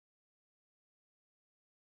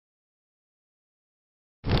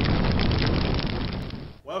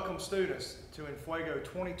Welcome students to En Fuego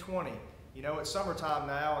 2020. You know, it's summertime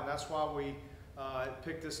now, and that's why we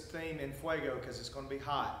picked this theme En Fuego, because it's going to be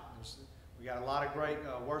hot. We got a lot of great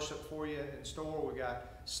worship for you in store. We got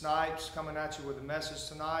Snipes coming at you with a message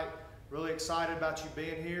tonight. Really excited about you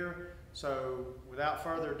being here. So without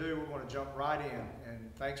further ado, we're going to jump right in,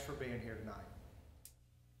 and thanks for being here tonight.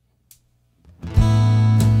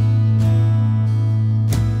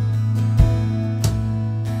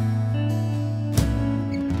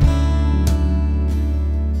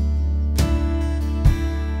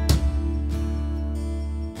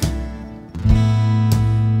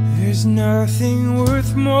 There's nothing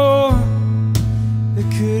worth more that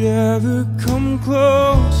could ever come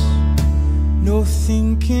close.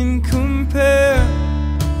 Nothing can compare.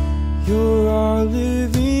 You're our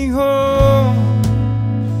living hope.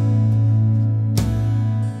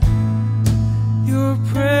 Your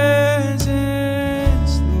presence,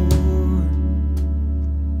 Lord.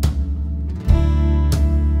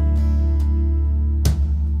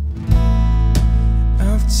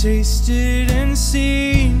 I've tasted and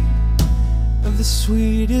seen of the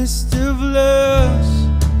sweetest of loves,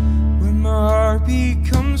 when my heart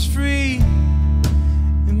becomes free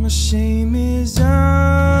and my shame is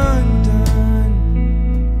undone.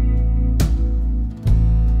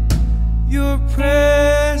 Your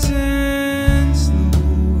presence,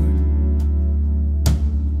 Lord.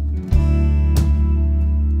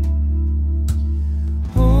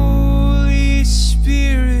 Holy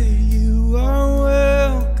Spirit, you are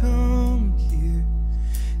welcome here.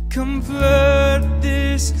 Come flood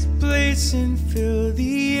this place and fill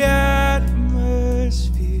the atmosphere.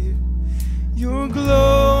 Your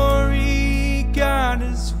glory, God,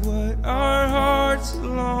 is what our hearts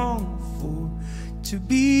long for. To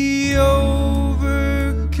be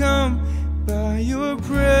overcome by your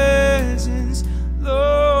presence,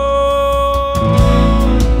 Lord.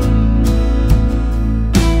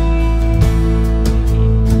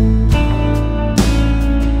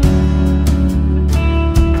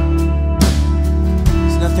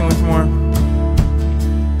 There's nothing worth more.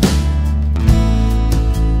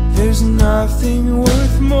 There's nothing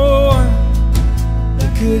worth more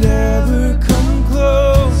that could ever come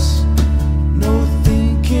close.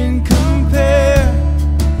 Nothing can compare.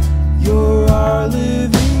 You're our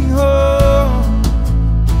living hope.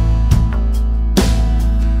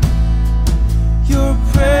 Your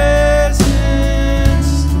presence,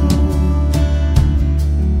 Lord.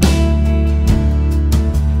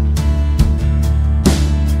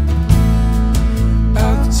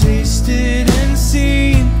 I've tasted and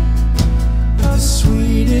seen the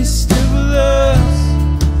sweetest of loves,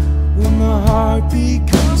 when my heart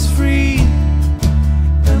becomes free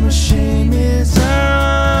and my shame is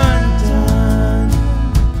undone.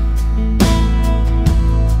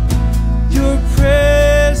 Your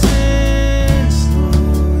presence,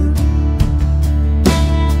 Lord.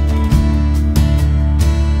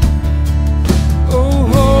 Oh,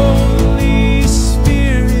 Holy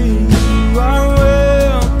Spirit, you are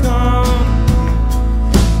welcome.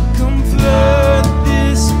 Come flood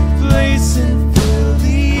this place and fill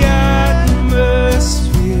the atmosphere.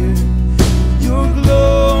 Your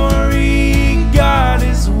glory, God,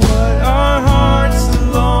 is what our hearts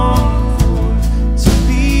long for. To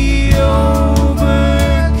be overcome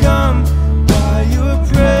by your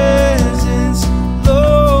presence,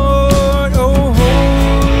 Lord. Oh,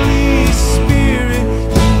 Holy Spirit,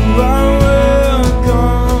 you are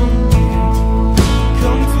welcome.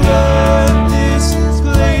 Come flood this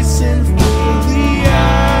place and fill the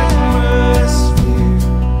atmosphere.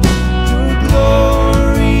 Your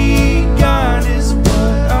glory, God, is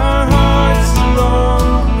what our hearts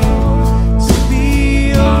long for. To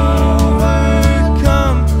be overcome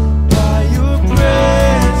by your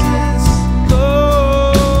presence, Lord.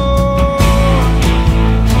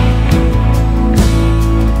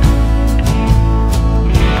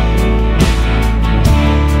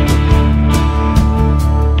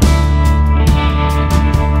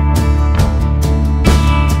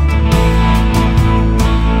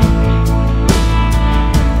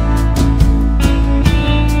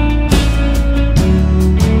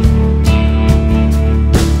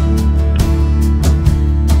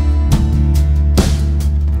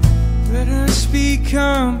 Let us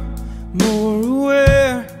become more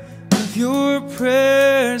aware of your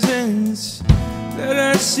presence. Let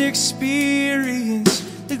us experience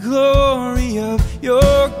the glory of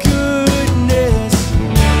your goodness.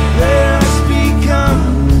 Let us become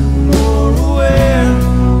more aware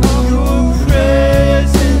of your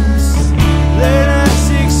presence. Let us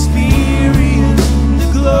experience the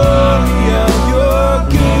glory of your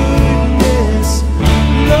goodness,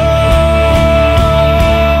 Lord.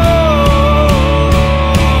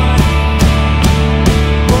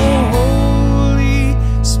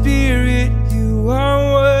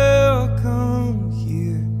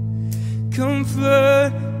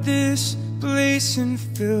 grace and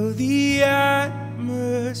fill the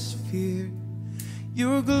atmosphere.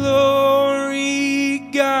 Your glory,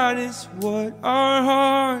 God, is what our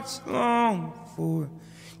hearts long for.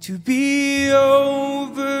 To be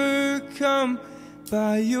overcome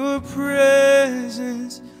by your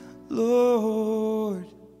presence, Lord.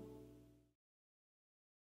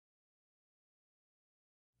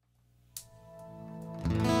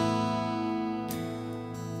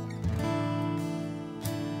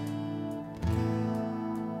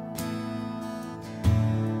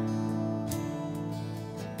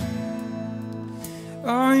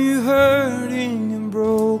 Are you hurting and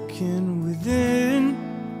broken within?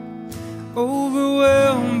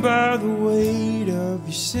 Overwhelmed by the weight of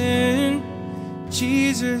your sin?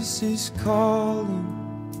 Jesus is calling.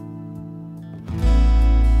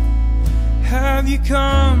 Have you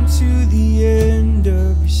come to the end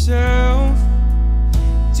of yourself?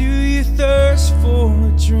 Do you thirst for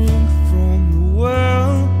a drink from the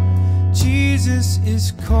well? Jesus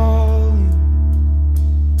is calling.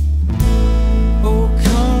 Oh,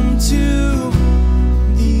 come to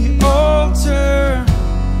the altar.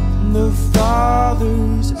 The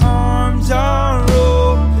Father's arms are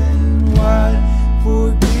open wide.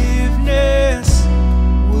 Forgiveness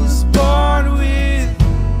was bought with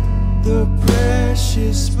the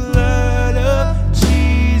precious blood of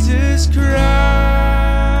Jesus Christ.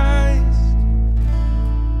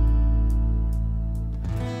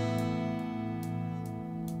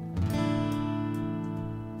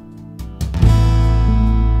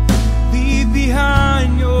 Leave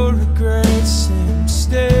behind your regrets and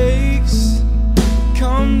mistakes.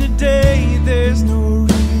 Come today, there's no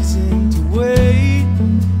reason to wait.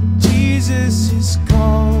 Jesus is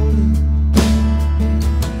calling.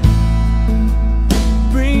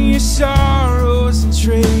 Bring your sorrows and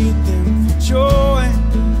trade them for joy.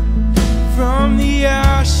 From the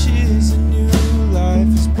ashes a new life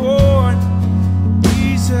is born.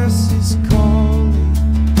 Jesus is calling.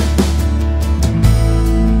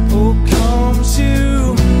 Oh, come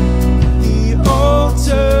to the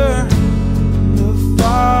altar. The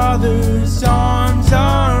Father's arms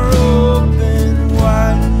are open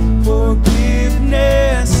wide.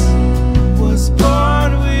 Forgiveness was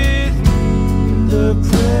bought with the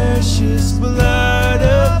precious blood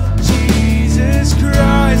of Jesus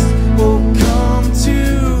Christ. Oh, come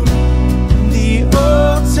to the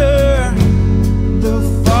altar. The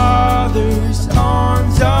Father's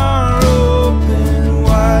arms are open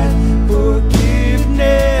wide.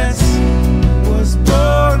 Forgiveness was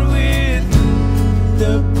bought with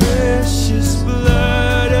the precious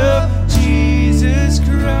blood of Jesus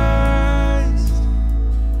Christ.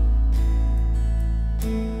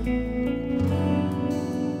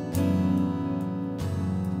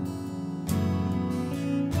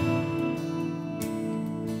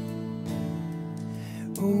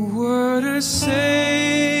 Oh, what a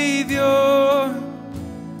Savior!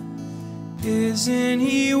 Isn't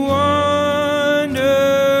He wonderful?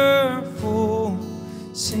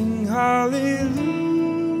 Sing hallelujah.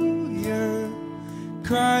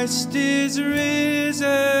 Christ is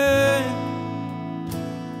risen.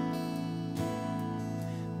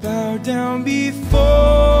 Bow down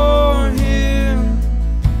before Him,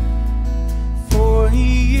 for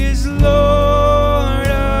He is Lord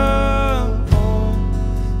of all.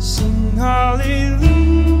 Sing hallelujah.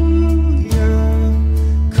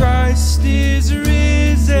 Christ is risen.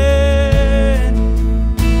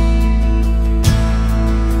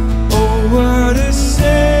 Oh, what a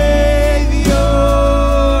Savior!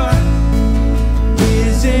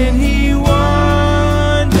 Isn't He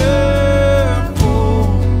wonderful?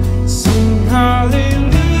 Sing hallelujah.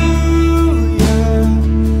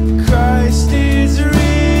 Christ is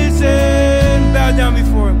risen. Bow down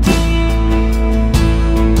before Him.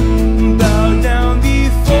 Bow down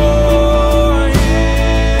before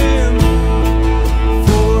Him,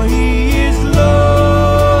 for He is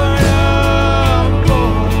Lord of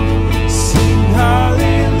all. Sing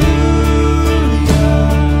hallelujah.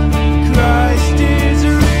 Christ is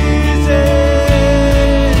risen.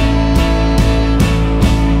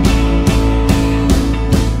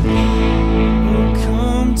 Oh,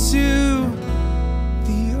 come to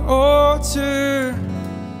the altar.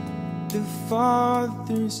 The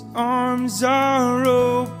Father's arms are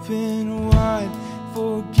open wide.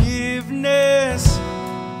 Forgiveness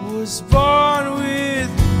was bought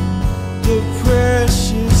with the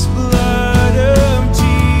precious blood of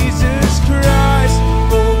Jesus Christ.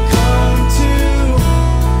 Oh, come to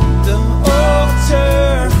the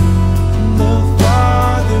altar. The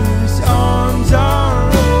Father's arms are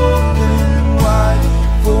open wide.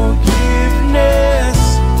 Forgiveness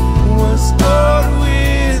was bought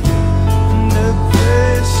with the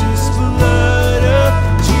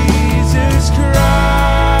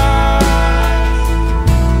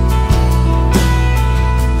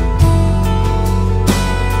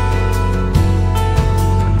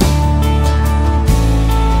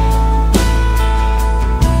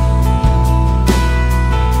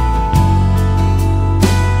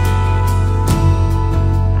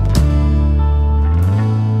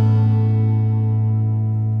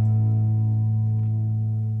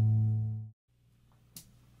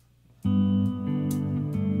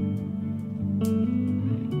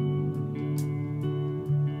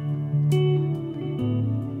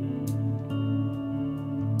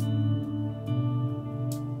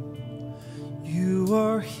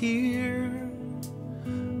are here,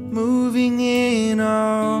 moving in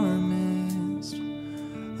our midst.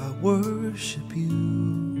 I worship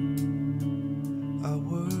you, I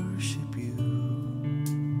worship you.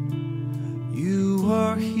 You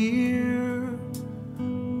are here,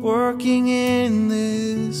 working in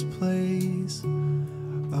this place.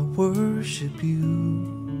 I worship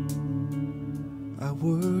you, I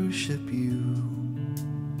worship you.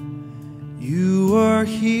 You are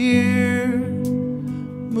here,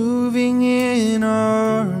 moving in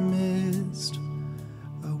our midst.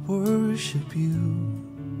 I worship you,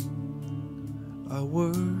 I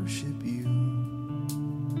worship you.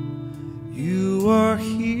 You are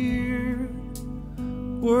here,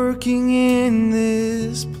 working in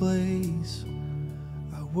this place.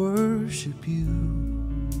 I worship you,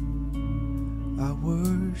 I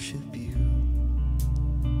worship you.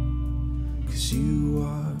 'Cause you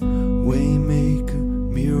are waymaker,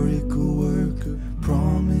 miracle worker,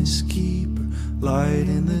 promise keeper, light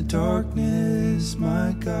in the darkness,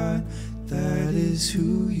 my God, that is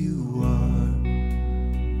who you are.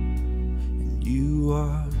 And you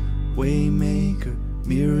are waymaker,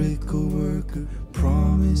 miracle worker,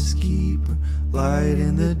 promise keeper, light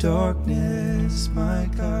in the darkness, my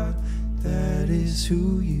God, that is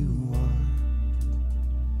who you are.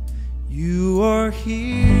 You are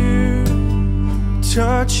here,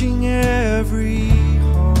 touching every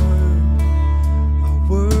heart. I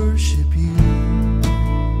worship you,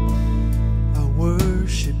 I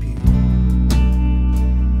worship you.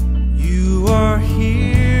 You are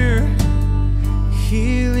here,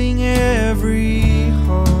 healing every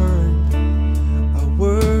heart. I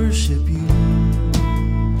worship you,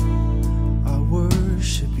 I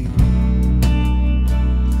worship you.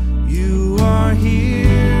 You are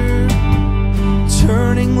here,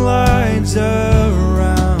 turning lives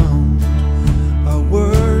around. I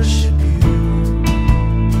worship you,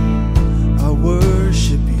 I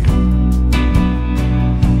worship you.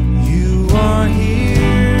 You are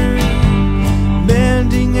here,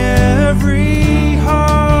 mending every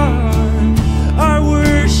heart. I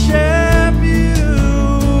worship you,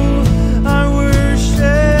 I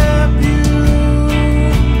worship you.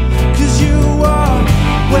 'Cause you are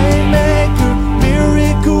waymaker,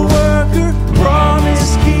 miracle worker,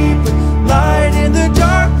 promise keeper, light in the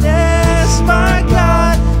darkness, my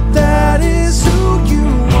God, that is who you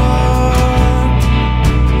are.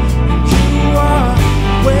 You are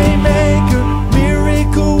waymaker,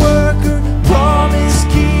 miracle worker, promise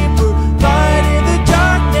keeper, light in the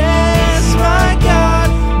darkness, my God,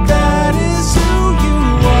 that is who you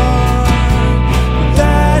are.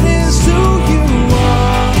 That is who you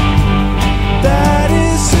are. That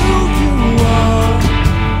is who you are.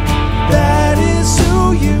 That is who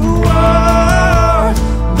you are.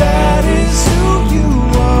 That is who you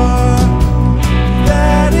are.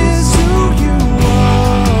 That is who you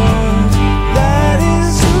are. That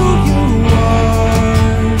is who you are.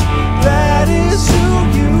 That is who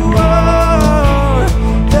you are.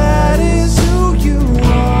 That is who you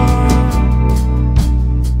are.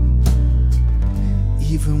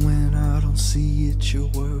 Even when I don't see it,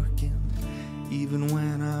 you're working. Even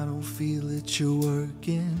when I don't feel it, you're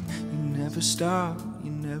working. You never stop,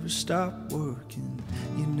 you never stop working.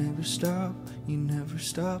 You never stop, you never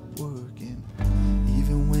stop working.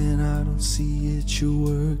 Even when I don't see it, you're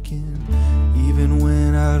working. Even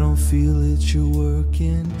when I don't feel it, you're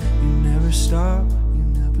working. You never stop, you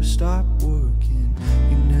never stop working.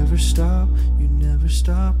 You never stop, you never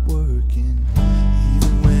stop working.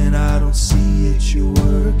 Even when I don't see it, you're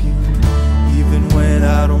working. Even when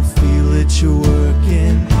I don't feel it, you're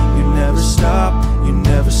working. You never stop, you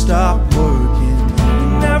never stop working. You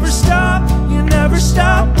never stop, you never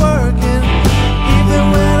stop working. Even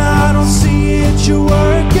when I don't see it, you're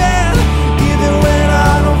working. Even when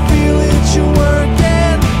I don't feel it, you're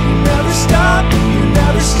working. You never stop, you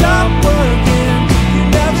never stop working. You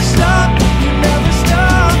never stop, you never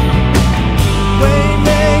stop.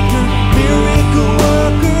 Waymaker, miracle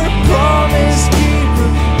worker, promise keeper,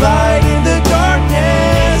 light in the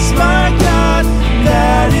darkness, my God,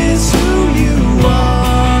 that is who you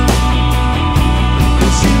are.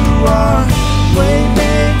 'Cause you are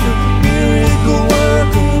waymaker, miracle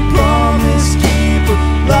worker, promise keeper,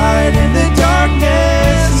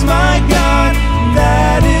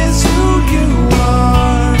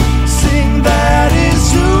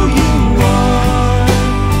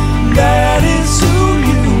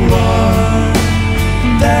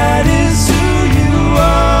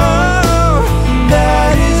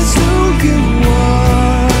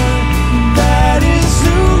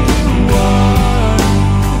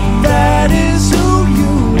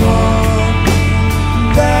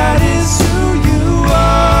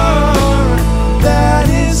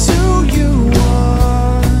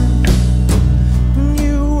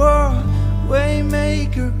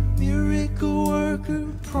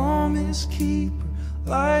 promise keeper,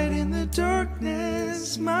 light in the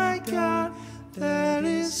darkness, my God, that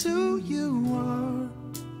is who you are.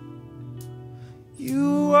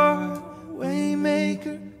 You are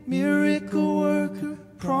waymaker, miracle worker,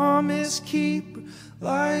 promise keeper,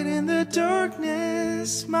 light in the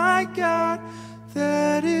darkness, my God,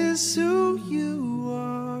 that is who you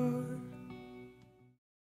are.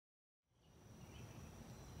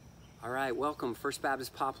 All right, welcome, First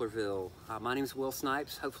Baptist Poplarville. My name is Will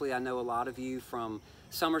Snipes. Hopefully I know a lot of you from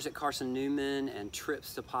summers at Carson Newman and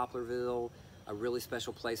trips to Poplarville, a really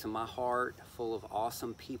special place in my heart, full of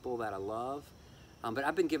awesome people that I love. But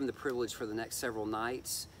I've been given the privilege for the next several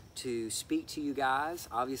nights to speak to you guys,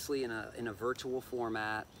 obviously in a virtual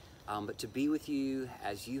format, but to be with you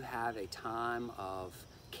as you have a time of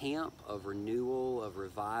camp, of renewal, of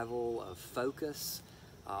revival, of focus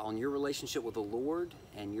on your relationship with the Lord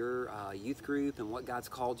and your youth group and what God's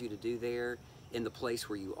called you to do there in the place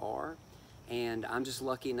where you are. And I'm just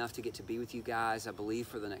lucky enough to get to be with you guys, I believe,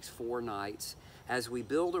 for the next 4 nights as we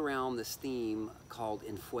build around this theme called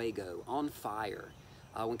En Fuego, on fire.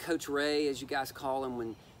 When Coach Ray, as you guys call him,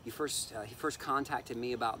 when he first contacted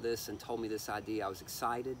me about this and told me this idea, I was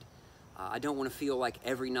excited. I don't want to feel like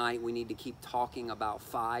every night we need to keep talking about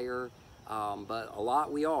fire, but a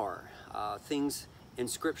lot we are. Things in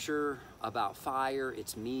Scripture about fire,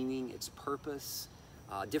 its meaning, its purpose,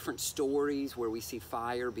 different stories where we see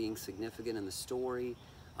fire being significant in the story.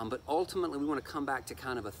 But ultimately we want to come back to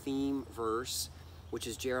kind of a theme verse, which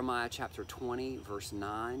is Jeremiah chapter 20, verse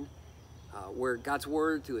 9, where God's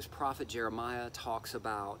word through his prophet Jeremiah talks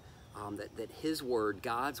about that his word,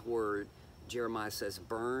 God's word, Jeremiah says,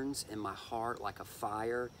 burns in my heart like a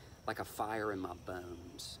fire in my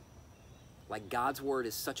bones. Like God's word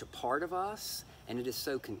is such a part of us, and it is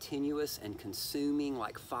so continuous and consuming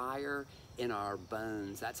like fire in our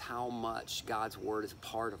bones. That's how much God's word is a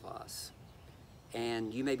part of us.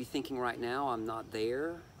 And you may be thinking right now, I'm not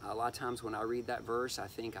there. A lot of times when I read that verse, I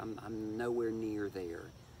think I'm nowhere near there.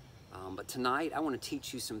 But tonight, I want to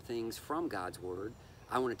teach you some things from God's word.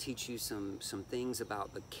 I want to teach you some things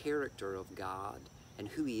about the character of God and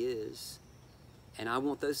who he is. And I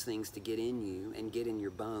want those things to get in you and get in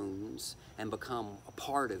your bones and become a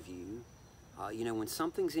part of you. You know, when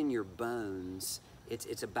something's in your bones,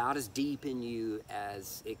 it's about as deep in you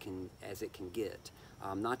as it can get.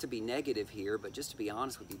 Not to be negative here, but just to be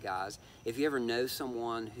honest with you guys, if you ever know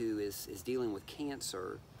someone who is dealing with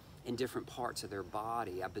cancer in different parts of their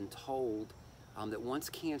body, I've been told that once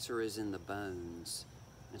cancer is in the bones,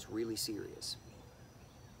 it's really serious.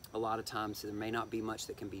 A lot of times there may not be much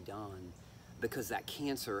that can be done because that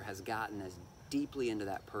cancer has gotten as deeply into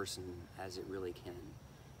that person as it really can.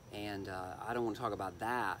 And I don't want to talk about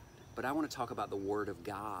that, but I want to talk about the Word of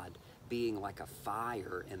God being like a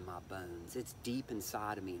fire in my bones. It's deep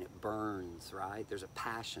inside of me and it burns, right? There's a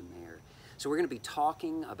passion there. So we're going to be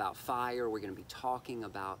talking about fire. We're going to be talking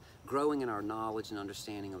about growing in our knowledge and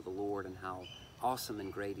understanding of the Lord and how awesome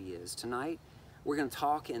and great he is. Tonight, we're going to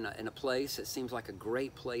talk in a place that seems like a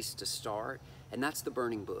great place to start, and that's the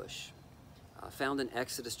burning bush. Found in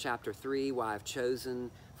Exodus chapter 3, why I've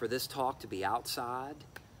chosen for this talk to be outside,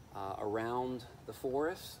 around the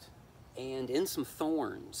forest, and in some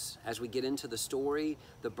thorns. As we get into the story,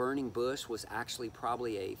 the burning bush was actually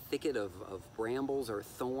probably a thicket of brambles or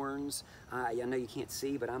thorns. I know you can't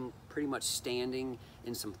see, but I'm pretty much standing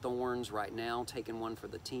in some thorns right now, taking one for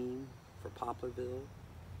the team, for Poplarville.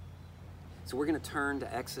 So we're going to turn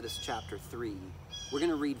to Exodus chapter 3. We're going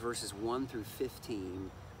to read verses 1 through 15.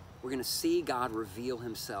 We're going to see God reveal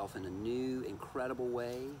himself in a new, incredible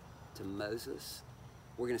way to Moses.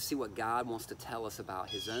 We're going to see what God wants to tell us about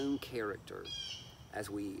his own character as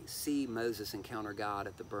we see Moses encounter God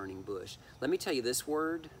at the burning bush. Let me tell you this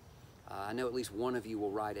word. I know at least one of you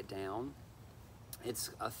will write it down.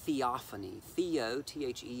 It's a theophany. Theo,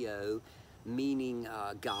 T-H-E-O, meaning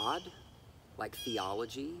God, like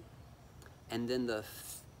theology. And then the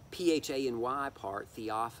P-H-A-N-Y part,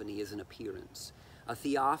 theophany, is an appearance. A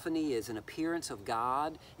theophany is an appearance of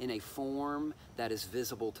God in a form that is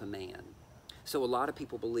visible to man. So a lot of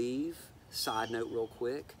people believe, side note real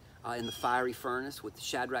quick, in the fiery furnace with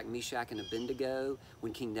Shadrach, Meshach, and Abednego,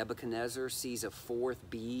 when King Nebuchadnezzar sees a fourth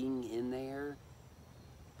being in there,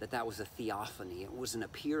 that was a theophany. It was an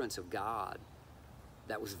appearance of God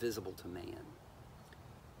that was visible to man.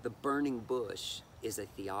 The burning bush is a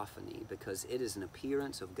theophany because it is an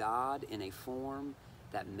appearance of God in a form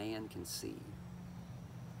that man can see.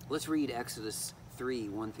 Let's read Exodus 3,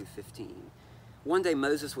 1 through 15. One day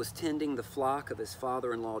Moses was tending the flock of his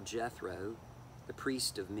father-in-law Jethro, the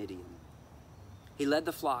priest of Midian. He led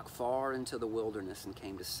the flock far into the wilderness and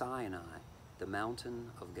came to Sinai, the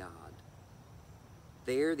mountain of God.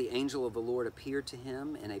 There the angel of the Lord appeared to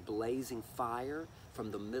him in a blazing fire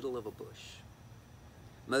from the middle of a bush.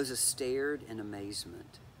 Moses stared in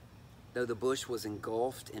amazement. Though the bush was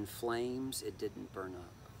engulfed in flames, it didn't burn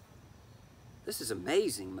up. "This is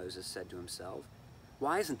amazing," Moses said to himself.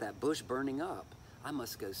 "Why isn't that bush burning up? I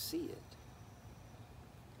must go see it."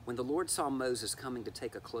 When the Lord saw Moses coming to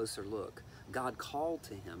take a closer look, God called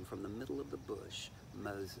to him from the middle of the bush,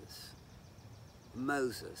 "Moses,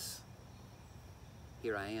 Moses."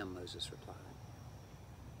 "Here I am," Moses replied.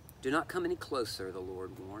 "Do not come any closer," the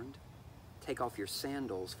Lord warned. "Take off your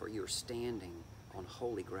sandals, for you are standing on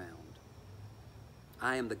holy ground.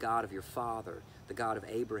 I am the God of your father, the God of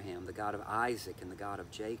Abraham, the God of Isaac, and the God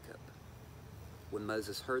of Jacob." When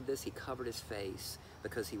Moses heard this, he covered his face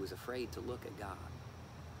because he was afraid to look at God.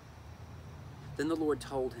 Then the Lord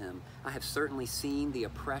told him, "I have certainly seen the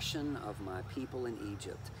oppression of my people in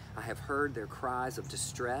Egypt. I have heard their cries of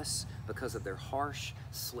distress because of their harsh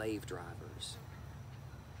slave drivers.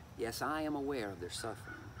 Yes, I am aware of their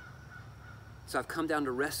suffering. So I've come down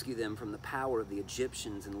to rescue them from the power of the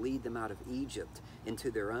Egyptians and lead them out of Egypt into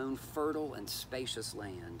their own fertile and spacious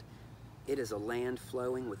land. It is a land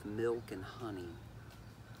flowing with milk and honey,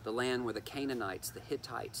 the land where the Canaanites, the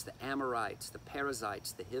Hittites, the Amorites, the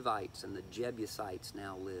Perizzites, the Hivites, and the Jebusites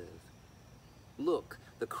now live. Look,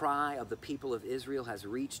 the cry of the people of Israel has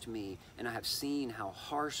reached me, and I have seen how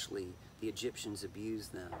harshly the Egyptians abuse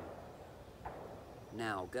them.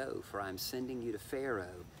 Now go, for I am sending you to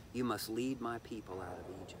Pharaoh. You must lead my people out of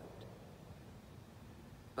Egypt."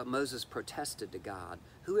 But Moses protested to God,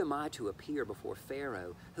 "Who am I to appear before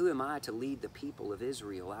Pharaoh? Who am I to lead the people of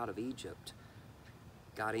Israel out of Egypt?"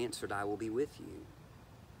 God answered, "I will be with you.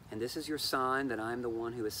 And this is your sign that I am the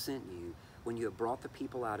one who has sent you. When you have brought the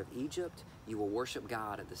people out of Egypt, you will worship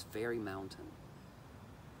God at this very mountain."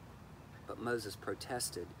 But Moses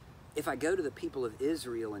protested, "If I go to the people of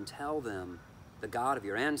Israel and tell them, 'The God of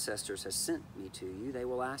your ancestors has sent me to you,' they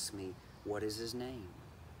will ask me, 'What is his name?'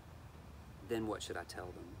 Then what should I tell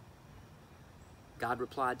them?" God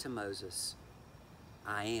replied to Moses,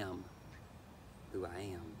 "I am who I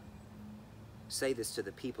am. Say this to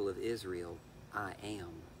the people of Israel, 'I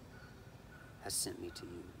am has sent me to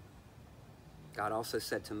you.'" God also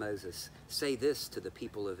said to Moses, "Say this to the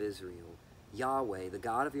people of Israel, 'Yahweh, the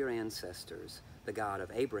God of your ancestors, the God of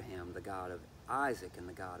Abraham, the God of Isaac, and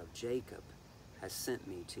the God of Jacob, has sent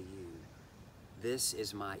me to you. This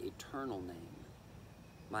is my eternal name,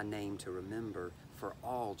 my name to remember for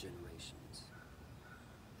all generations."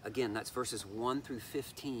 Again, that's verses 1 through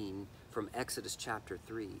 15 from Exodus chapter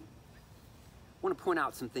 3. I want to point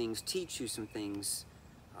out some things, teach you some things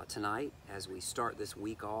tonight as we start this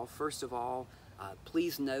week off. First of all,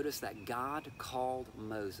 please notice that God called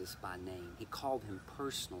Moses by name. He called him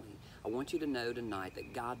personally. I want you to know tonight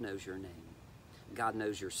that God knows your name. God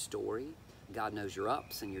knows your story. God knows your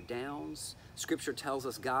ups and your downs. Scripture tells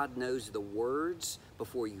us God knows the words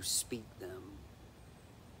before you speak them.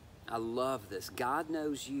 I love this. God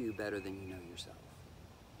knows you better than you know yourself.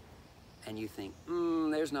 And you think,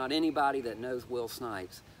 there's not anybody that knows Will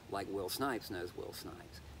Snipes like Will Snipes knows Will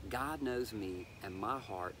Snipes. God knows me and my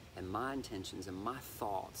heart and my intentions and my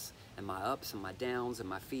thoughts and my ups and my downs and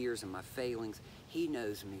my fears and my failings. He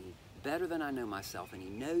knows me better than I know myself, and he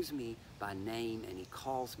knows me by name, and he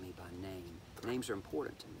calls me by name. Names are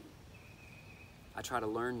important to me. I try to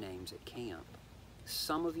learn names at camp.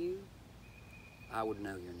 Some of you, I would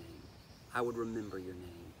know your name. I would remember your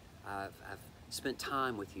name. I've spent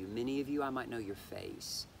time with you. Many of you, I might know your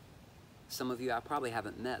face. Some of you, I probably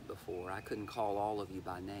haven't met before. I couldn't call all of you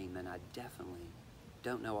by name, and I definitely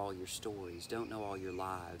don't know all your stories, don't know all your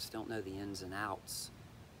lives, don't know the ins and outs,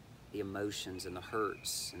 the emotions and the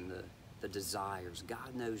hurts and the desires.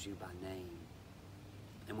 God knows you by name.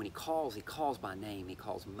 And when he calls by name. He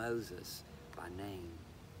calls Moses by name.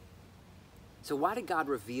 So why did God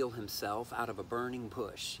reveal himself out of a burning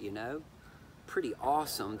bush, you know? Pretty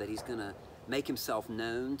awesome that he's going to make himself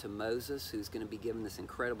known to Moses, who's going to be given this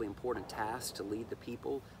incredibly important task to lead the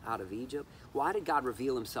people out of Egypt. Why did God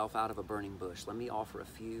reveal himself out of a burning bush? Let me offer a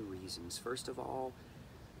few reasons. First of all,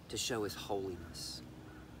 to show his holiness.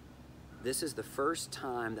 This is the first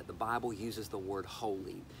time that the Bible uses the word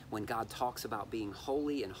holy. When God talks about being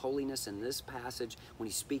holy and holiness in this passage, when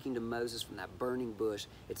he's speaking to Moses from that burning bush,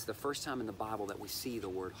 it's the first time in the Bible that we see the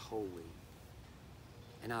word holy.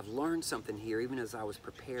 And I've learned something here, even as I was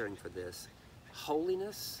preparing for this.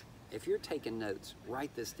 Holiness, if you're taking notes,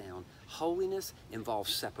 write this down. Holiness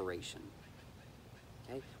involves separation.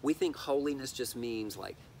 Okay? We think holiness just means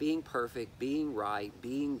like being perfect, being right,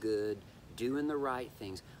 being good, doing the right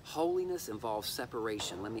things. Holiness involves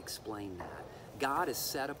separation. Let me explain that. God is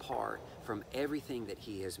set apart from everything that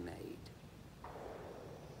he has made.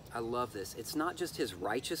 I love this. It's not just his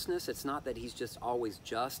righteousness. It's not that he's just always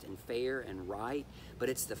just and fair and right, but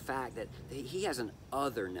it's the fact that he has an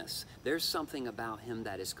otherness. There's something about him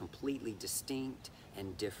that is completely distinct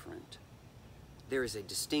and different. There is a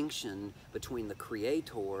distinction between the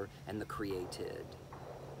creator and the created.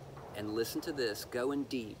 And listen to this, going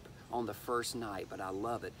deep on the first night, but I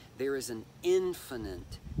love it. There is an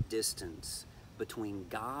infinite distance between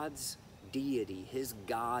God's deity, his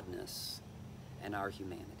godness, and our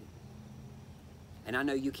humanity. And I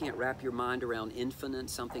know you can't wrap your mind around infinite,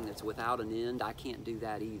 something that's without an end. I can't do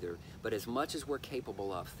that either. But as much as we're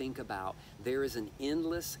capable of, think about there is an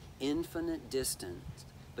endless, infinite distance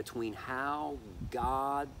between how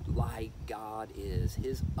God-like God is,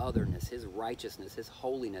 his otherness, his righteousness, his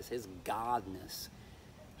holiness, his godness.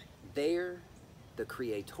 There, the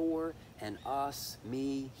creator, and us,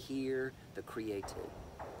 me, here, the created.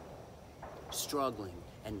 Struggling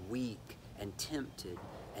and weak and tempted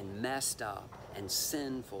and messed up and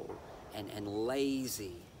sinful and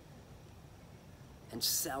lazy and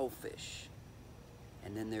selfish.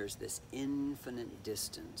 And then there's this infinite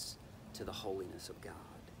distance to the holiness of God.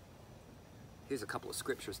 Here's a couple of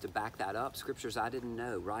scriptures to back that up. Scriptures I didn't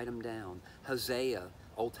know. Write them down. Hosea,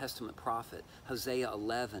 Old Testament prophet. Hosea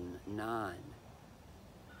 11:9.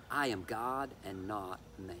 I am God and not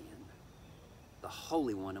man, the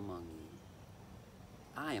Holy One among you.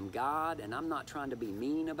 I am God, and I'm not trying to be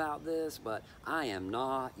mean about this, but I am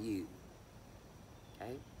not you.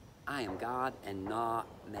 Okay? I am God and not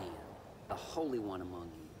man, the Holy One among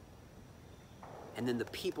you. And then the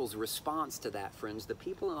people's response to that, friends, the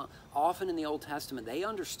people often in the Old Testament, they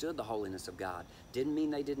understood the holiness of God. Didn't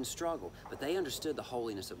mean they didn't struggle, but they understood the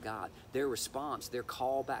holiness of God. Their response, their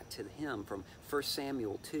call back to him from 1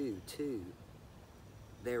 Samuel 2:2,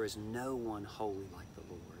 there is no one holy like the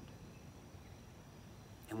Lord.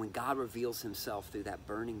 And when God reveals himself through that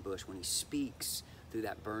burning bush, when he speaks through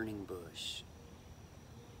that burning bush,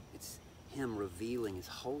 it's him revealing his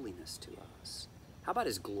holiness to us. How about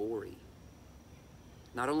his glory?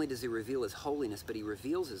 Not only does he reveal his holiness, but he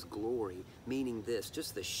reveals his glory, meaning this,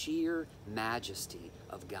 just the sheer majesty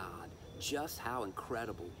of God, just how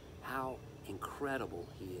incredible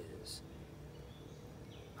he is.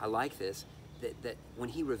 I like this. That when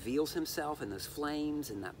he reveals himself in those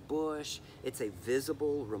flames, in that bush, it's a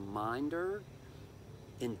visible reminder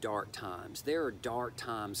in dark times. There are dark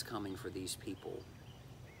times coming for these people.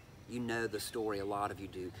 You know the story, a lot of you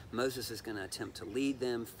do. Moses is going to attempt to lead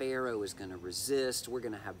them. Pharaoh is going to resist. We're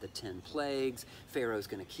going to have the 10 plagues. Pharaoh's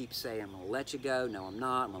going to keep saying, I'm going to let you go. No, I'm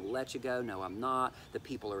not. I'm going to let you go. No, I'm not. The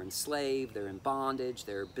people are enslaved. They're in bondage.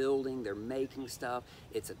 They're building. They're making stuff.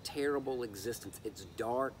 It's a terrible existence. It's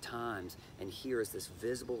dark times. And here is this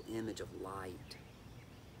visible image of light.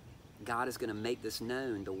 God is going to make this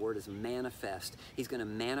known. The word is manifest. He's going to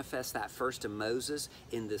manifest that first to Moses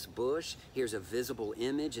in this bush. Here's a visible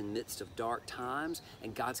image in the midst of dark times,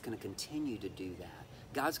 and God's going to continue to do that.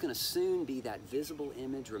 God's going to soon be that visible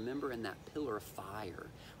image, remember, in that pillar of fire.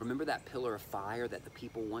 Remember that pillar of fire that the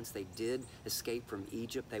people, once they did escape from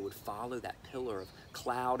Egypt, they would follow that pillar of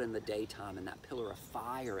cloud in the daytime and that pillar of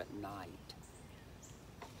fire at night.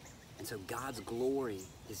 And so God's glory,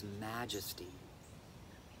 his majesty,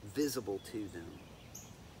 visible to them.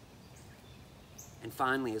 And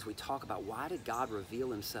finally, as we talk about why did God reveal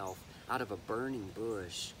himself out of a burning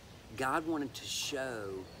bush, God wanted to show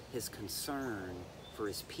his concern for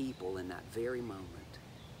his people in that very moment.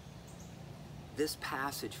 This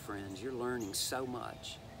passage, friends, you're learning so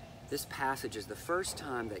much. This passage is the first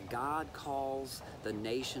time that God calls the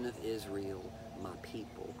nation of Israel my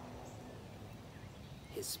people,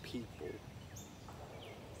 his people.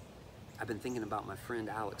 I've been thinking about my friend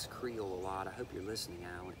Alex Creel a lot. I hope you're listening,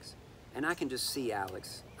 Alex. And I can just see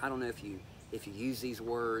Alex. I don't know if you use these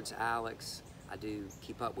words, Alex. I do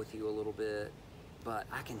keep up with you a little bit. But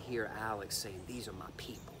I can hear Alex saying, these are my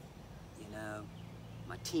people, you know?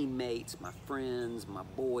 My teammates, my friends, my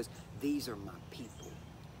boys, these are my people.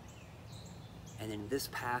 And in this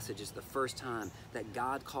passage is the first time that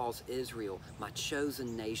God calls Israel my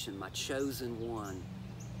chosen nation, my chosen one,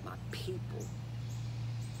 my people.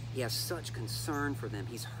 He has such concern for them.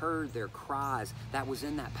 He's heard their cries. That was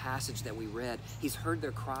in that passage that we read. He's heard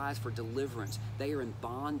their cries for deliverance. They are in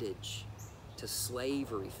bondage to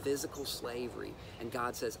slavery, physical slavery. And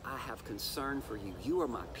God says, I have concern for you. You are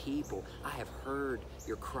my people. I have heard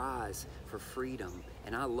your cries for freedom.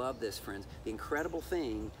 And I love this, friends. The incredible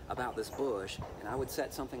thing about this bush, and I would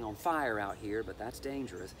set something on fire out here, but that's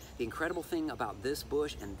dangerous. The incredible thing about this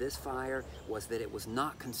bush and this fire was that it was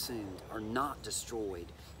not consumed or not destroyed.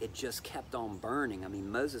 It just kept on burning. I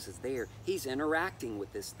mean, Moses is there. He's interacting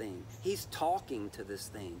with this thing. He's talking to this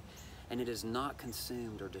thing. And it is not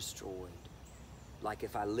consumed or destroyed. Like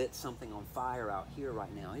if I lit something on fire out here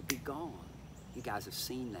right now, it'd be gone. You guys have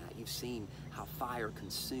seen that. You've seen how fire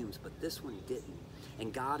consumes, but this one didn't.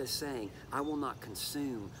 And God is saying, I will not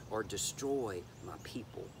consume or destroy my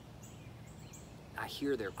people. I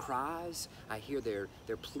hear their cries. I hear their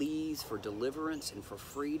pleas for deliverance and for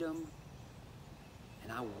freedom.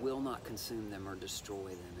 And I will not consume them or destroy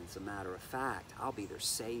them. As a matter of fact, I'll be their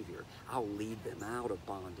Savior. I'll lead them out of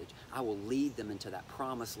bondage. I will lead them into that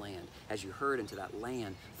promised land, as you heard, into that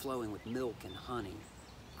land flowing with milk and honey.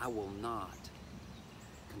 I will not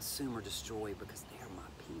consume or destroy because they are my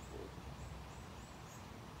people.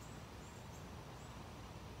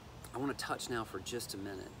 I want to touch now for just a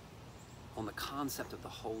minute on the concept of the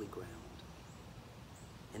holy ground.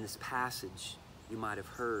 In this passage, you might have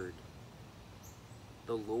heard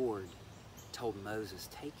the Lord told Moses,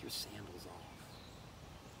 take your sandals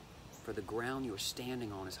off, for the ground you are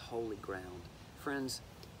standing on is holy ground. Friends,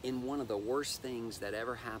 in one of the worst things that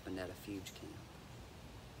ever happened at a Fuge camp,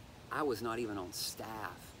 I was not even on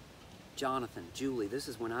staff. Jonathan, Julie, this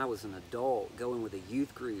is when I was an adult going with a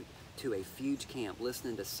youth group to a Fuge camp,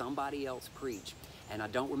 listening to somebody else preach. And I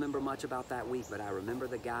don't remember much about that week, but I remember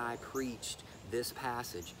the guy preached this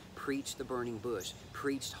passage, preached the burning bush,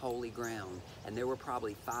 preached holy ground. And there were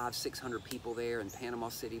probably 500-600 people there in Panama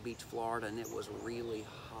City Beach, Florida, and it was really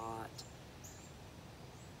hot.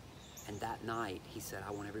 And that night, he said,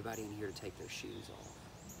 I want everybody in here to take their shoes off.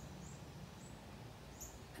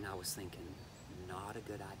 And I was thinking, not a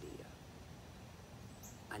good idea.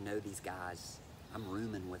 I know these guys. I'm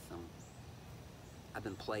rooming with them. I've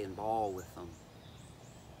been playing ball with them.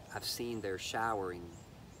 I've seen their showering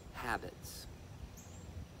habits.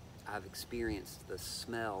 I've experienced the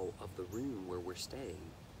smell of the room where we're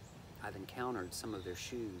staying. I've encountered some of their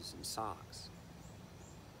shoes and socks.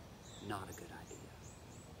 Not a good idea.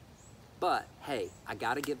 But hey, I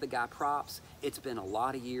gotta give the guy props. It's been a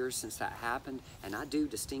lot of years since that happened, and I do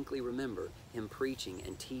distinctly remember him preaching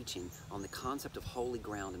and teaching on the concept of holy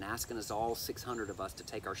ground and asking us all 600 of us to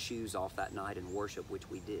take our shoes off that night and worship, which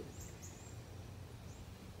we did.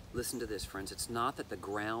 Listen to this, friends. It's not that the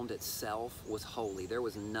ground itself was holy. There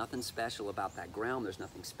was nothing special about that ground. There's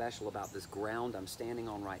nothing special about this ground I'm standing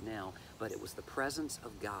on right now, but it was the presence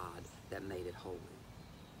of God that made it holy.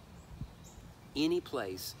 Any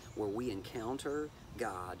place where we encounter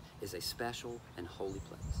God is a special and holy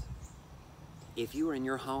place. If you are in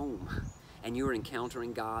your home and you are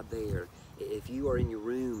encountering God there, if you are in your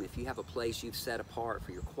room, if you have a place you've set apart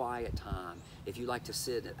for your quiet time, if you like to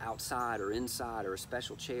sit outside or inside or a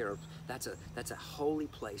special chair, that's a holy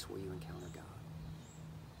place where you encounter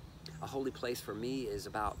God. A holy place for me is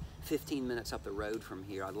about 15 minutes up the road from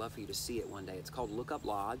here. I'd love for you to see it one day. It's called Look Up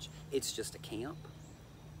Lodge. It's just a camp.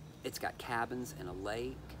 It's got cabins and a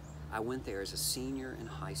lake. I went there as a senior in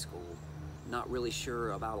high school, not really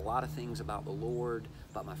sure about a lot of things about the Lord,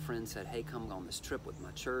 but my friend said, hey, come on this trip with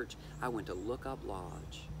my church. I went to Look Up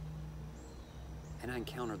Lodge, and I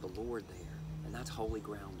encountered the Lord there, and that's holy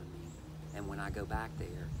ground to me. And when I go back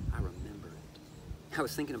there, I remember it. I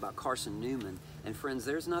was thinking about Carson Newman, and friends,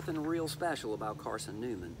 there's nothing real special about Carson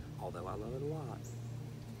Newman, although I love it a lot.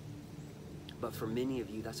 But for many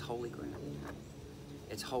of you, that's holy ground.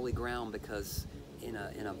 It's holy ground because in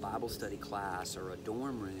a Bible study class or a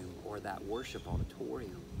dorm room or that worship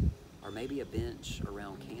auditorium or maybe a bench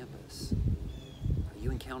around campus,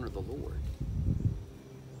 you encounter the Lord,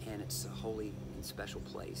 and it's a holy and special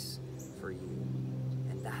place for you.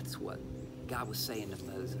 And that's what God was saying to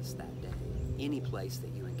Moses that day. Any place that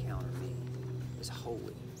you encounter me is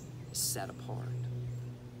holy, is set apart.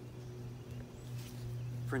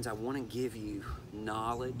 Friends, I want to give you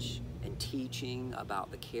knowledge and teaching about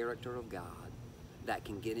the character of God that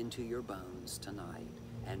can get into your bones tonight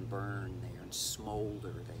and burn there and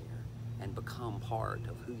smolder there and become part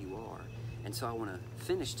of who you are. And so I want to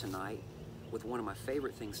finish tonight with one of my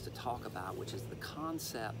favorite things to talk about, which is the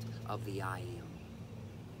concept of the I am.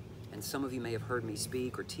 And some of you may have heard me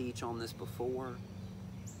speak or teach on this before.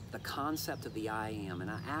 The concept of the I am.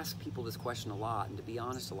 And I ask people this question a lot, and to be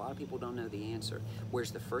honest, a lot of people don't know the answer.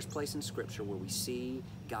 Where's the first place in Scripture where we see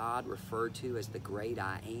God referred to as the great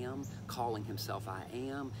I am, calling himself I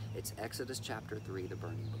am? It's Exodus chapter 3, the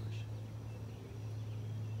burning bush.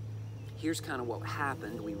 here's kind of what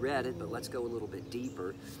happened. We read it, but let's go a little bit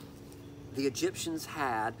deeper. The Egyptians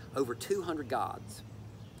had over 200 gods,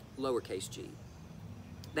 lowercase g.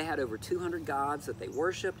 They had over 200 gods that they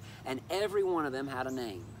worshiped, and every one of them had a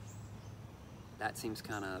name. That seems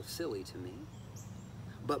kind of silly to me.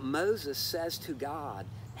 But Moses says to God,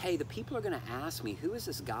 hey, the people are going to ask me, who is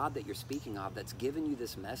this God that you're speaking of that's given you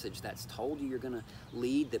this message, that's told you you're going to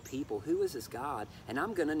lead the people? Who is this God? And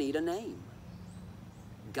I'm going to need a name.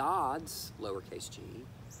 Gods, lowercase g,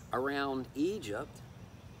 around Egypt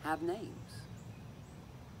have names.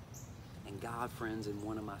 And God, friends, in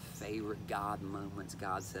one of my favorite God moments,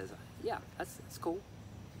 God says, yeah, that's cool.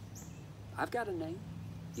 I've got a name.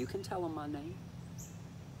 You can tell them my name.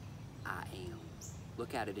 I am.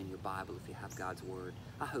 Look at it in your Bible if you have God's Word.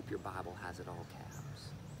 I hope your Bible has it all caps.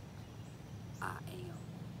 I am.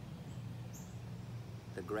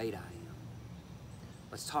 The great I am.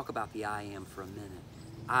 Let's talk about the I am for a minute.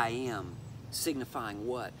 I am signifying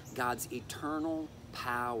what? God's eternal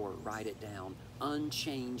power, write it down,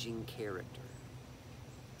 unchanging character.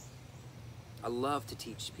 I love to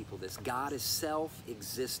teach people this. God is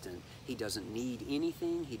self-existent. He doesn't need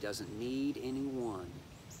anything. He doesn't need anyone.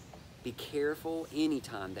 Be careful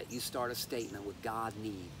anytime that you start a statement with God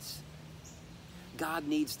needs. God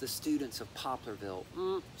needs the students of Poplarville.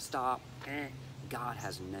 Stop. God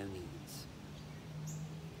has no needs.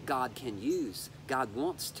 God can use. God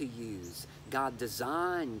wants to use. God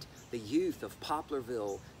designed the youth of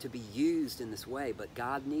Poplarville to be used in this way, but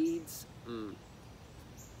God needs.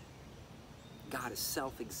 God is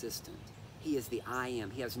self-existent. He is the I am.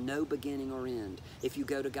 He has no beginning or end. If you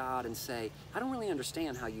go to God and say, I don't really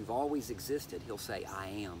understand how you've always existed, He'll say, I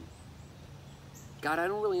am. God, I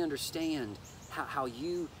don't really understand how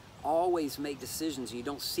you always make decisions and you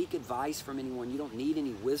don't seek advice from anyone. You don't need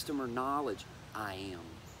any wisdom or knowledge. I am.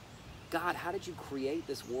 God, how did you create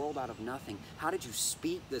this world out of nothing? How did you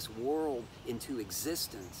speak this world into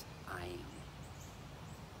existence? I am.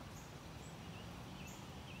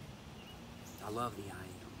 I love the I am.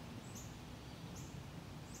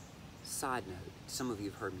 Side note, some of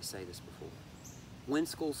you have heard me say this before. When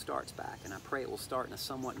school starts back, and I pray it will start in a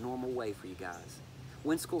somewhat normal way for you guys.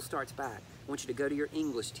 When school starts back, I want you to go to your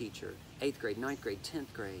English teacher, 8th grade, 9th grade,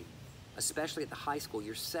 10th grade. Especially at the high school,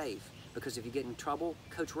 you're safe, because if you get in trouble,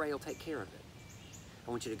 Coach Ray will take care of it.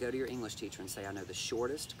 I want you to go to your English teacher and say, I know the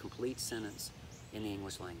shortest complete sentence in the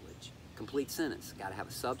English language. Complete sentence, got to have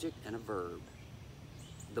a subject and a verb.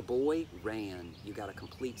 The boy ran. You got a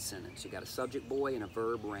complete sentence. You got a subject boy and a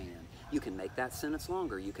verb ran. You can make that sentence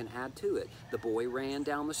longer. You can add to it. The boy ran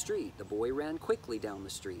down the street. The boy ran quickly down the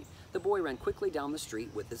street. The boy ran quickly down the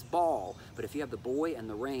street with his ball. But if you have the boy and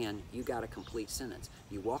the ran, you got a complete sentence.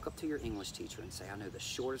 You walk up to your English teacher and say, I know the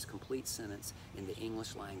shortest complete sentence in the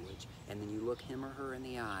English language. And then you look him or her in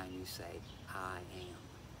the eye and you say, I am.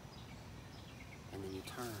 And then you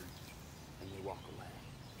turn and you walk away.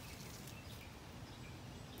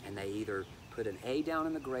 And they either put an A down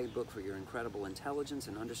in the grade book for your incredible intelligence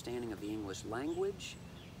and understanding of the English language,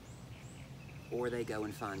 or they go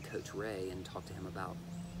and find Coach Ray and talk to him about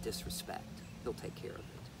disrespect. He'll take care of it.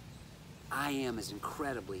 I am is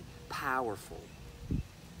incredibly powerful.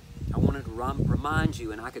 I wanted to remind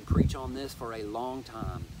you, and I could preach on this for a long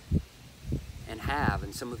time,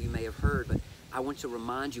 and some of you may have heard, but I want to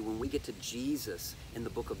remind you when we get to Jesus in the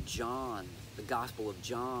book of John, the Gospel of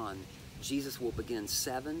John, Jesus will begin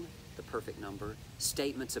 7, the perfect number,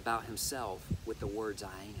 statements about himself with the words,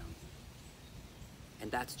 I am.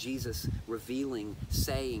 And that's Jesus revealing,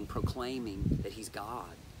 saying, proclaiming that he's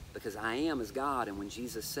God. Because I am is God, and when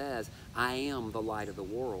Jesus says, I am the light of the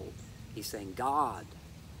world, he's saying, God,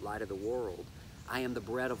 light of the world. I am the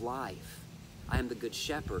bread of life. I am the good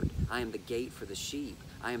shepherd. I am the gate for the sheep.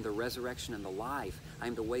 I am the resurrection and the life. I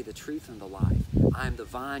am the way, the truth, and the life. I am the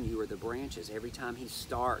vine, you are the branches. Every time he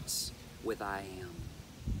starts with I am,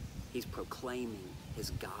 he's proclaiming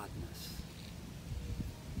his godness.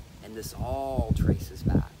 And this all traces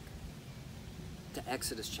back to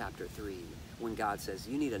Exodus chapter 3, when God says,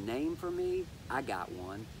 you need a name for me? I got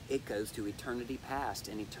one. It goes to eternity past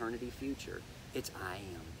and eternity future. It's I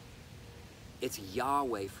am. It's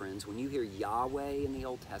Yahweh, friends. When you hear Yahweh in the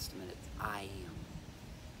Old Testament, it's I am.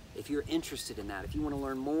 If you're interested in that, if you want to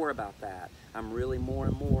learn more about that, I'm really more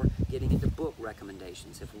and more getting into book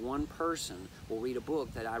recommendations. If one person will read a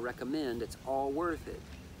book that I recommend, it's all worth it.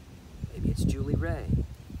 Maybe it's Julie Ray.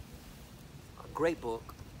 A great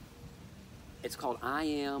book. It's called I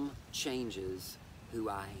Am Changes Who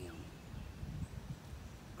I Am.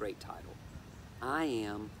 Great title. I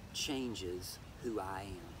Am Changes Who I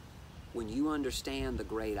Am. When you understand the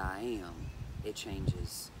great I am, it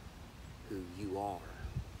changes who you are.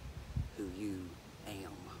 who you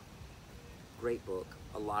am. Great book.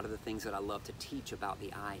 A lot of the things that I love to teach about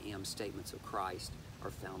the I am statements of Christ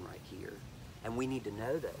are found right here. And we need to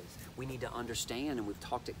know those. We need to understand, and we've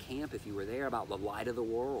talked at camp, if you were there, about the light of the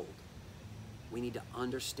world. We need to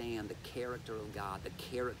understand the character of God, the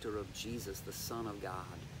character of Jesus, the Son of God,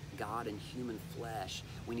 God in human flesh.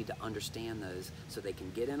 We need to understand those so they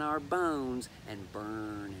can get in our bones and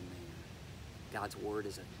burn in there. God's word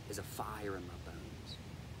is a fire in my bones.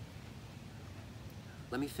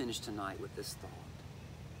 Let me finish tonight with this thought.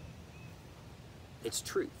 It's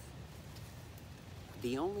truth.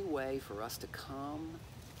 The only way for us to come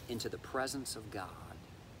into the presence of God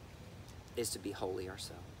is to be holy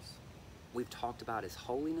ourselves. We've talked about his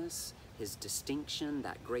holiness, his distinction,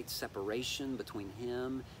 that great separation between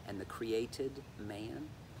him and the created man.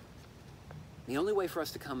 The only way for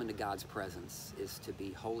us to come into God's presence is to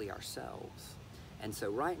be holy ourselves. And so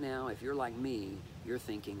right now, if you're like me, you're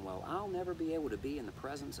thinking, well, I'll never be able to be in the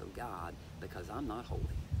presence of God because I'm not holy.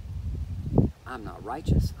 I'm not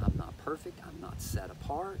righteous, I'm not perfect, I'm not set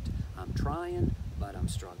apart, I'm trying, but I'm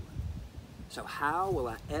struggling. So how will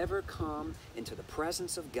I ever come into the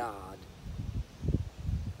presence of God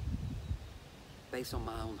based on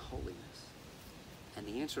my own holiness? And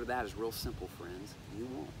the answer to that is real simple, friends. You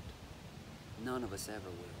won't. None of us ever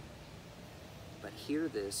will. But hear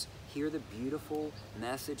this, hear the beautiful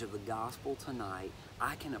message of the gospel tonight.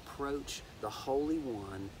 I can approach the Holy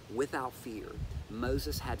One without fear.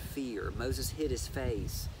 Moses had fear. Moses hid his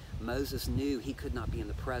face. Moses knew he could not be in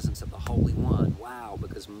the presence of the Holy One. Wow,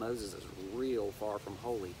 because Moses is real far from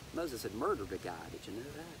holy. Moses had murdered a guy. Did you know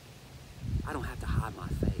that? I don't have to hide my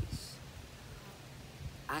face.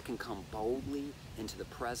 I can come boldly into the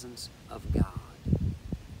presence of God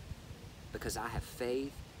because I have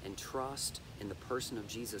faith and trust in the person of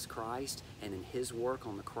Jesus Christ and in his work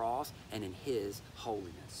on the cross and in his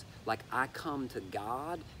holiness. Like I come to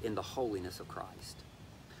God in the holiness of Christ.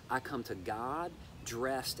 I come to God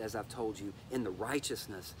dressed, as I've told you, in the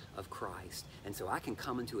righteousness of Christ. And so I can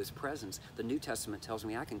come into his presence. The New Testament tells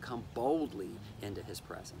me I can come boldly into his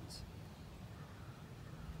presence.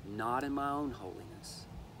 Not in my own holiness,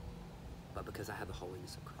 but because I have the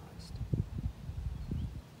holiness of Christ.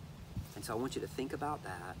 And so I want you to think about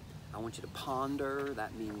that. I want you to ponder.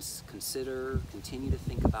 That means consider, continue to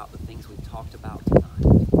think about the things we've talked about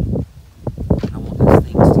tonight. I want those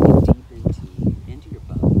things to get deep into you, into your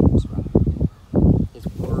bones, right? His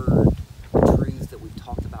word, the truths that we've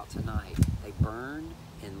talked about tonight, they burn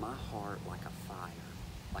in my heart like a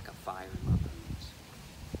fire in my bones.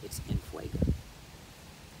 It's En Fuego.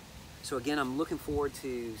 So again, I'm looking forward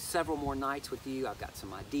to several more nights with you. I've got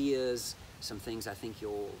some ideas, some things I think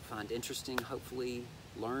you'll find interesting, hopefully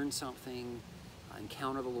learn something,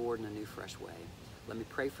 encounter the Lord in a new, fresh way. Let me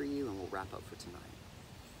pray for you and we'll wrap up for tonight.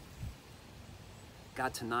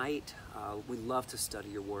 God, tonight, we love to study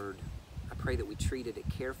your word. I pray that we treated it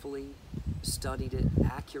carefully, studied it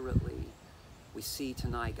accurately. We see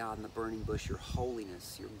tonight, God, in the burning bush, your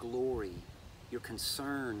holiness, your glory, your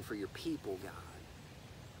concern for your people, God.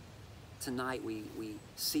 Tonight, we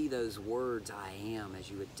see those words, I am,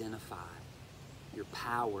 as you identify your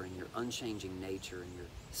power and your unchanging nature and your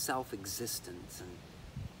self-existence and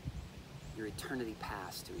your eternity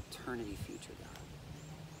past to eternity future, God.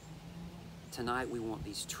 Tonight we want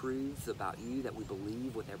these truths about you that we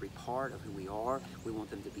believe with every part of who we are. We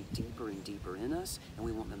want them to be deeper and deeper in us, and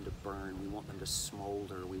we want them to burn. We want them to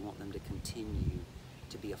smolder. We want them to continue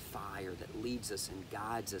to be a fire that leads us and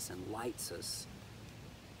guides us and lights us.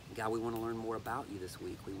 God, we want to learn more about you this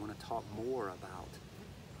week. We want to talk more about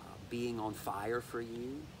being on fire for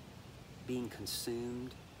you, being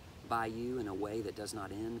consumed by you in a way that does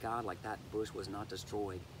not end, God, like that bush was not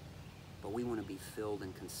destroyed. But we want to be filled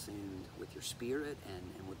and consumed with your spirit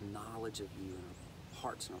and with knowledge of you in our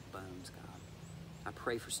hearts and our bones, God. I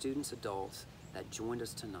pray for students, adults that joined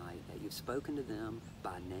us tonight, that you've spoken to them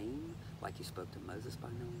by name, like you spoke to Moses by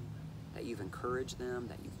name, that you've encouraged them,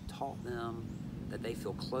 that you've taught them, that they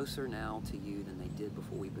feel closer now to you than they did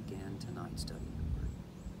before we began tonight's study.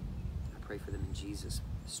 Pray for them in Jesus'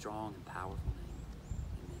 strong and powerful name.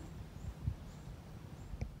 Amen.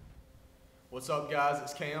 What's up, guys?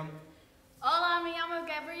 It's Cam. Hola, me llamo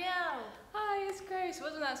Gabrielle. Hi, it's Grace.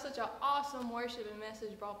 Wasn't that such an awesome worship and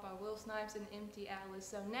message brought by Will Snipes and Empty Atlas?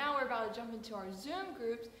 So now we're about to jump into our Zoom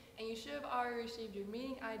groups, and you should have already received your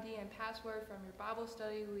meeting ID and password from your Bible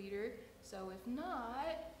study leader. So if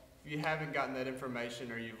not, if you haven't gotten that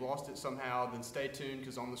information or you've lost it somehow, then stay tuned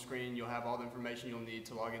because on the screen you'll have all the information you'll need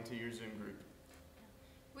to log into your Zoom group.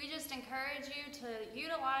 We just encourage you to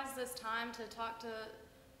utilize this time to talk to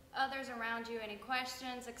others around you any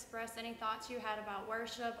questions, express any thoughts you had about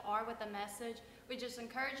worship or with the message. We just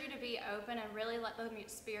encourage you to be open and really let the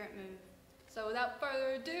Spirit move. So without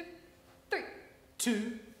further ado, 3,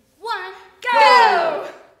 2,